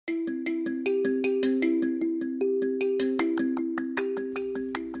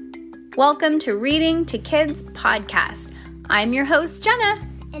Welcome to Reading to Kids podcast. I'm your host, Jenna.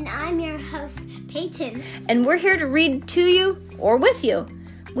 And I'm your host, Peyton. And we're here to read to you or with you.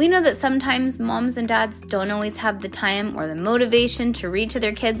 We know that sometimes moms and dads don't always have the time or the motivation to read to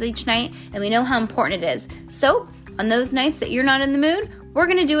their kids each night, and we know how important it is. So, on those nights that you're not in the mood, we're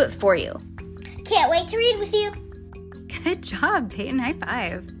going to do it for you. Can't wait to read with you. Good job, Peyton. High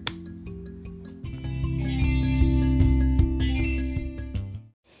five.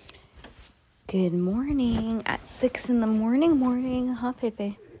 Good morning at 6 in the morning, huh,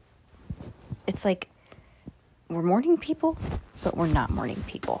 Pepe? It's like we're morning people, but we're not morning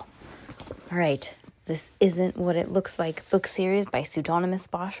people. All right, this isn't what it looks like. Book series by Pseudonymous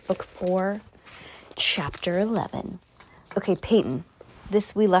Bosch, book 4, chapter 11. Okay, Peyton,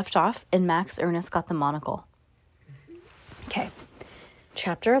 this we left off and Max Ernest got the monocle. Okay,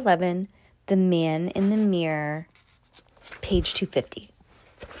 chapter 11, The Man in the Mirror, page 250.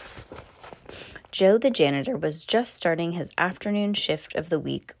 Joe the janitor was just starting his afternoon shift of the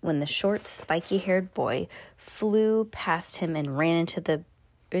week when the short, spiky-haired boy flew past him and ran into the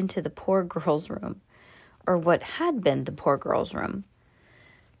poor girl's room, or what had been the poor girl's room.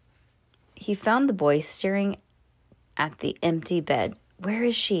 He found the boy staring at the empty bed. "Where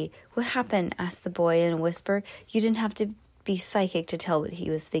is she? What happened?" asked the boy in a whisper. You didn't have to be psychic to tell what he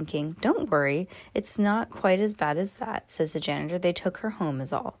was thinking. "Don't worry, it's not quite as bad as that," says the janitor. "They took her home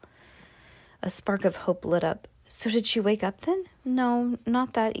is all." A spark of hope lit up. "So did she wake up then?" "No,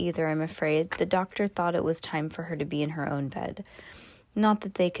 not that either, I'm afraid. The doctor thought it was time for her to be in her own bed. Not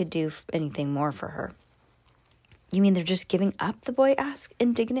that they could do anything more for her." "You mean they're just giving up?" the boy asked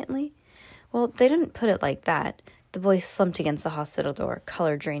indignantly. "Well, they didn't put it like that." The boy slumped against the hospital door,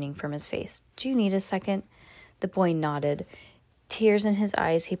 color draining from his face. "Do you need a second?" The boy nodded. Tears in his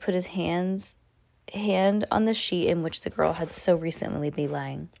eyes, he put his hand on the sheet in which the girl had so recently been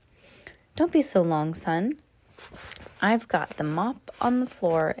lying. "Don't be so long, son. I've got to mop the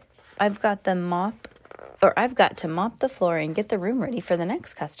floor and get the room ready for the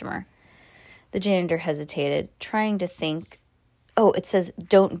next customer." The janitor hesitated, trying to think. Oh, it says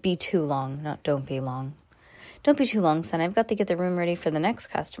don't be too long, not don't be long. "Don't be too long, son. I've got to get the room ready for the next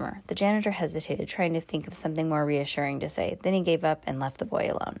customer." The janitor hesitated, trying to think of something more reassuring to say. Then he gave up and left the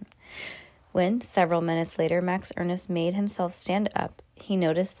boy alone. When, several minutes later, Max Ernest made himself stand up, he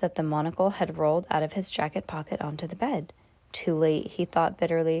noticed that the monocle had rolled out of his jacket pocket onto the bed. Too late, he thought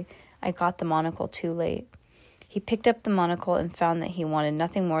bitterly. I got the monocle too late. He picked up the monocle and found that he wanted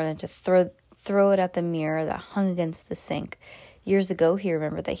nothing more than to throw it at the mirror that hung against the sink. Years ago, he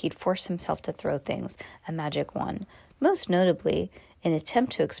remembered that he'd forced himself to throw things, a magic one, most notably in an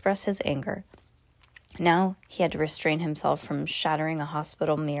attempt to express his anger. Now he had to restrain himself from shattering a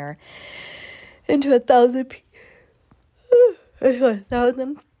hospital mirror into a thousand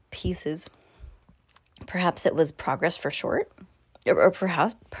pieces. Perhaps it was progress for short, or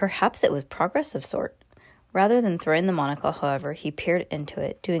perhaps it was progress of sort. Rather than throwing the monocle, however, he peered into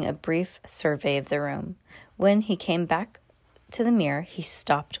it, doing a brief survey of the room. When he came back to the mirror, he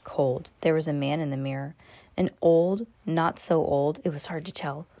stopped cold. There was a man in the mirror, an old, not so old, it was hard to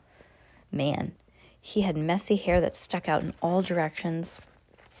tell, man. He had messy hair that stuck out in all directions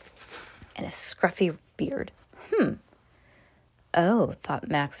and a scruffy beard. Oh, thought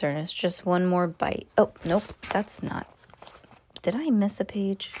Max Ernest, just one more bite. Oh, nope, that's not. Did I miss a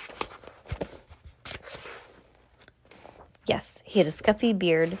page? Yes, he had a scruffy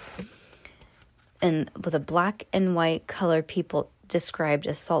beard and with a black and white color people described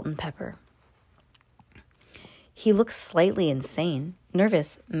as salt and pepper. He looked slightly insane.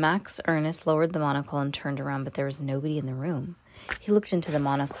 Nervous, Max Ernest lowered the monocle and turned around, but there was nobody in the room. He looked into the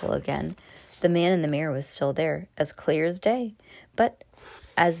monocle again. The man in the mirror was still there, as clear as day, but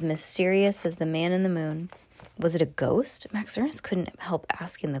as mysterious as the man in the moon. Was it a ghost? Max Ernest couldn't help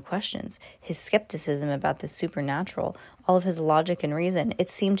asking the questions. His skepticism about the supernatural, all of his logic and reason, it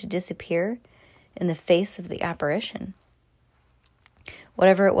seemed to disappear in the face of the apparition.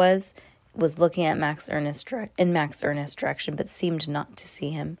 Whatever it was looking at Max Ernest's direction, but seemed not to see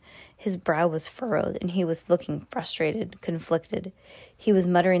him. His brow was furrowed, and he was looking frustrated, conflicted. He was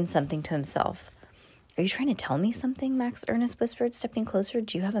muttering something to himself. "Are you trying to tell me something?" Max Ernest whispered, stepping closer.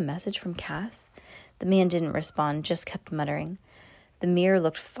 "Do you have a message from Cass?" The man didn't respond, just kept muttering. The mirror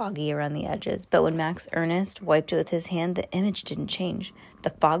looked foggy around the edges, but when Max Ernest wiped it with his hand, the image didn't change. The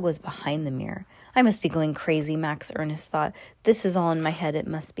fog was behind the mirror. "I must be going crazy," Max Ernest thought. "This is all in my head, it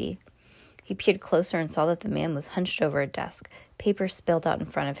must be." He peered closer and saw that the man was hunched over a desk, paper spilled out in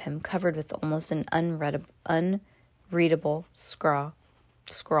front of him, covered with almost an unreadable scrawl.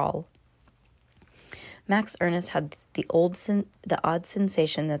 Max Ernest had the odd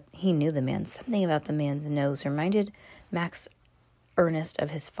sensation that he knew the man. Something about the man's nose reminded Max Ernest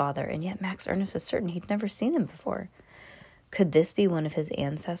of his father, and yet Max Ernest was certain he'd never seen him before. Could this be one of his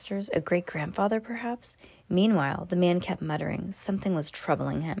ancestors, a great-grandfather perhaps? Meanwhile, the man kept muttering. Something was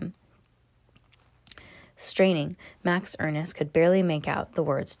troubling him. Straining, Max Ernest could barely make out the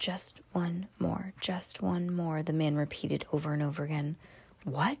words, "Just one more, just one more," the man repeated over and over again.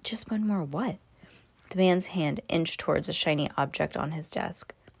 What? Just one more what? The man's hand inched towards a shiny object on his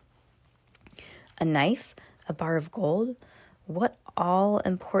desk. A knife? A bar of gold? What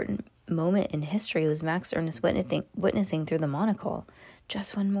all-important moment in history was Max Ernest witnessing through the monocle?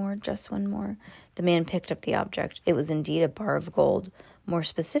 Just one more, just one more. The man picked up the object. It was indeed a bar of gold. More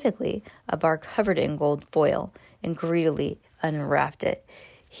specifically, a bar covered in gold foil, and greedily unwrapped it.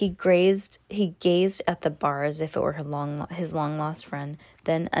 He gazed at the bar as if it were his long-lost friend,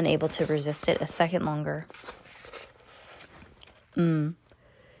 then, unable to resist it a second longer.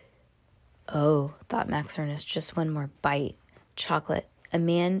 Oh, thought Max Ernest, just one more bite. Chocolate. A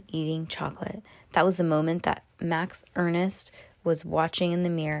man eating chocolate. That was the moment that Max Ernest was watching in the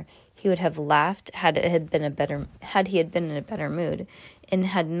mirror. He would have laughed had he had been in a better mood, and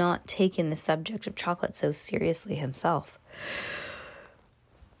had not taken the subject of chocolate so seriously himself.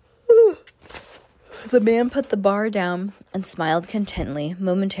 The man put the bar down and smiled contentedly,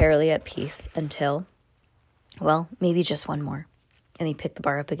 momentarily at peace, until, well, maybe just one more. And he picked the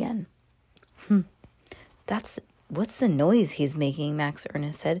bar up again. What's the noise he's making, Max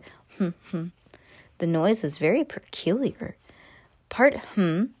Ernest said. The noise was very peculiar. Part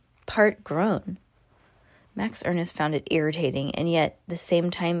part groan. Max Ernest found it irritating, and yet, at the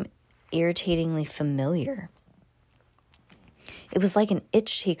same time, irritatingly familiar. It was like an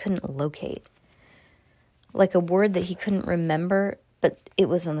itch he couldn't locate. Like a word that he couldn't remember, but it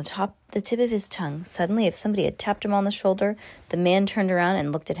was on the tip of his tongue. Suddenly, if somebody had tapped him on the shoulder, the man turned around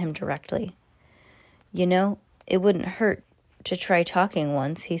and looked at him directly. "You know, it wouldn't hurt to try talking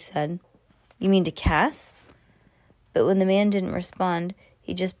once," he said. "You mean to Cass?" But when the man didn't respond,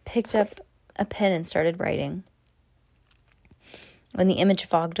 he just picked up a pen and started writing. Then the image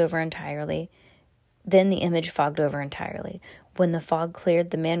fogged over entirely. When the fog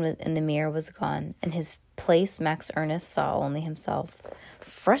cleared, the man in the mirror was gone. In his place, Max Ernest saw only himself.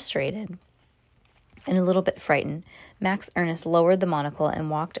 Frustrated and a little bit frightened, Max Ernest lowered the monocle and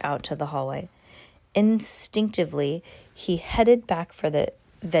walked out to the hallway. Instinctively, he headed back for the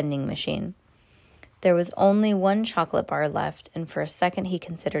vending machine. There was only one chocolate bar left, and for a second he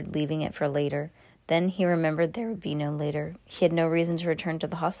considered leaving it for later. Then he remembered there would be no later. He had no reason to return to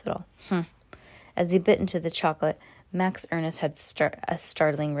the hospital. As he bit into the chocolate, Max Ernest had a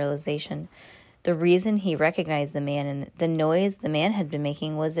startling realization. The reason he recognized the man and the noise the man had been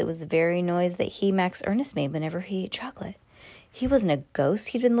making was it was the very noise that he, Max Ernest, made whenever he ate chocolate. He wasn't a ghost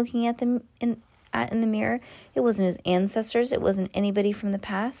he'd been looking at in the mirror. It wasn't his ancestors. It wasn't anybody from the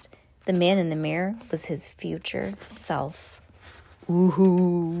past. The man in the mirror was his future self.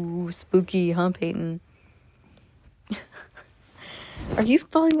 Ooh, spooky, huh, Peyton? Are you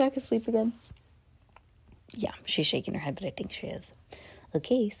falling back asleep again? Yeah, she's shaking her head, but I think she is.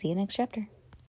 Okay, see you next chapter.